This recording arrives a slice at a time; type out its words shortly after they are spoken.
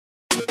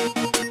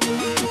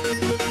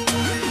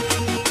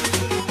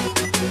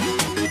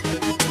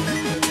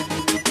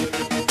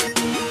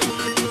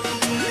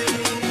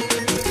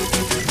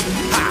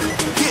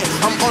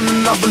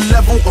another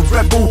level, a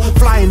rebel,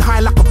 flying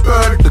high like a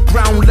bird. The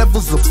ground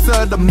level's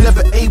absurd, I'm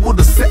never able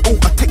to settle.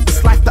 I take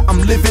this life that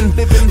I'm living.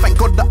 Thank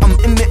God that I'm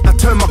in it. I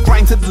turn my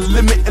grind to the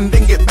limit and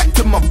then get back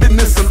to my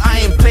business. And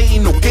I ain't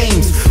playing no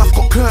games. I've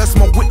got curse,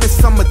 my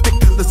witness. I'm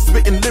addicted to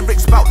spitting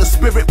lyrics about the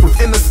spirit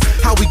within us.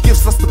 How he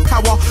gives us the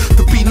power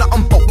to be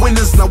nothing but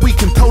winners. Now we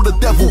can tell the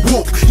devil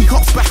walk. He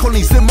hops back on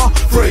his Zimmer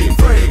frame.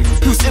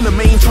 Who's in the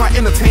main? Try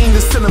entertain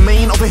this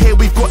cinnamon. Over here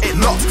we've got it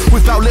locked.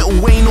 Without Little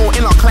Wayne or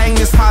in our clang,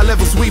 it's high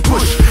levels we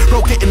push.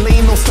 Roll getting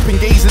lane, no stepping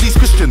gaze of these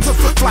Christians.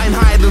 Flying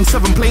higher than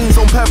 7 planes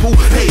on purple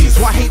haze.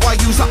 Why hate, why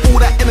use up all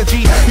that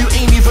energy? You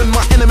ain't even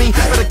my enemy.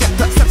 Better get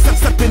that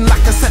stepping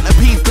like a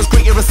centipede. Cause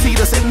greater is he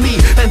that's in me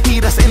than he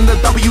that's in the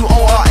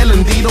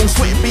WORLD. Don't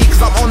sweat me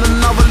cause I'm on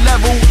another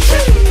level.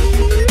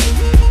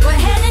 We're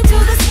heading to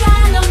the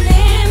sky, no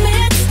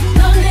limits,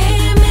 no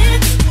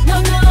limits,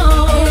 no, no.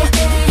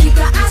 Keep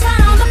your eyes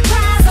right on the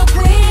prize, no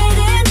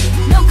quitting,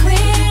 no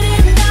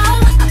quitting, no.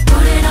 I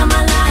put it on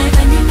my life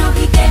and you know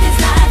he gave his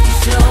life to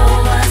show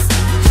us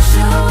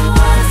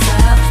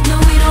up. No,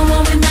 we don't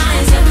want it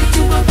nice, yeah, we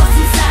do what's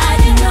inside,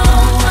 you know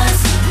us.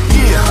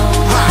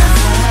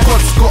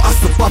 God's got us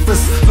above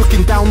us,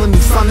 looking down on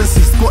his sons.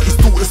 He's got his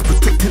daughters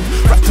protected,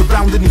 wrapped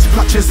around in his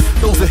clutches.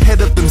 Those ahead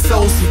of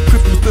themselves, he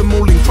cripples them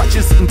all in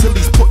crutches until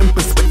he's put in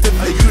perspective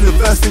a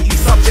university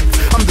subject.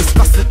 I'm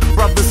disgusted with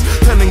brothers,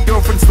 turning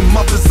girlfriends to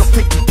mothers, not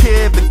taking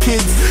care of the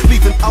kids,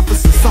 leaving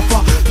others to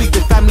suffer, leave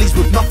their families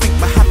with nothing,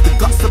 but have the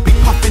guts to be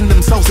puffing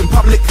themselves in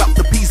public. Up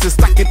the pieces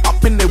stacking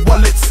up in their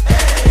wallets.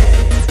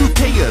 Who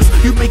cares?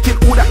 You making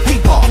all that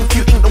paper.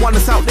 You ain't the one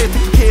that's out there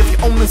taking care of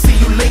your own and see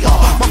you later.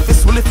 My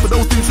fist will lift for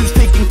those dudes who's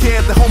taking care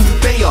of their homes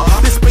today.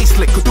 This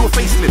bracelet could do a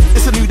facelift.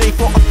 It's a new day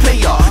for a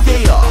player.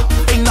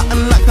 Yeah, ain't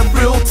nothing like the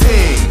real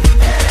thing.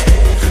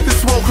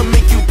 This world can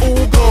make you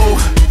all go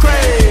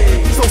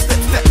crazy. So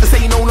step, this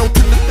ain't no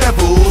to the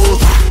devil.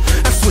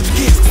 Let's switch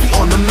gears, cause we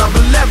on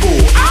another level.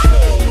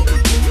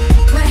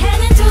 We're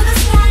heading to the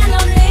sky, no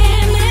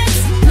limits,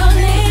 no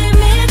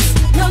limits,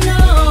 no, no.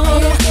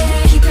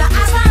 Keep your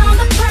eyes right on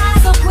the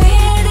prize, no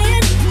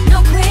quitting, no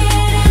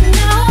quitting,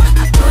 no.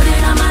 I put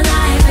it on my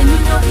life and you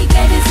know he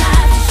gave his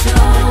life to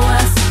show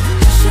us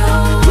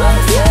up.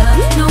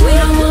 No, we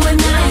don't want it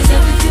nice,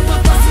 yeah, we do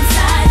what's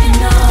inside, you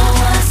know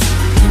us,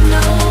 you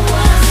know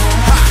us.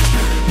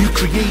 New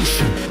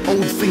creation,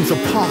 old things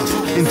are past,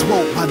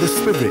 indwelt by the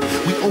spirit,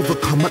 we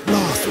overcome at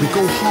last. We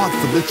go hard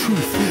for the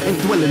truth, ain't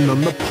dwelling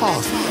on the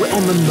past. We're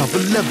on another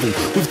level,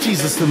 with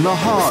Jesus in the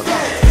heart.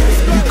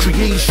 New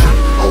creation,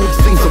 old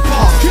things are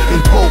past,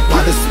 indwelt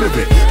by the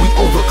spirit, we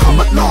overcome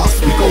at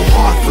last. We go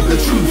hard for the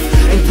truth.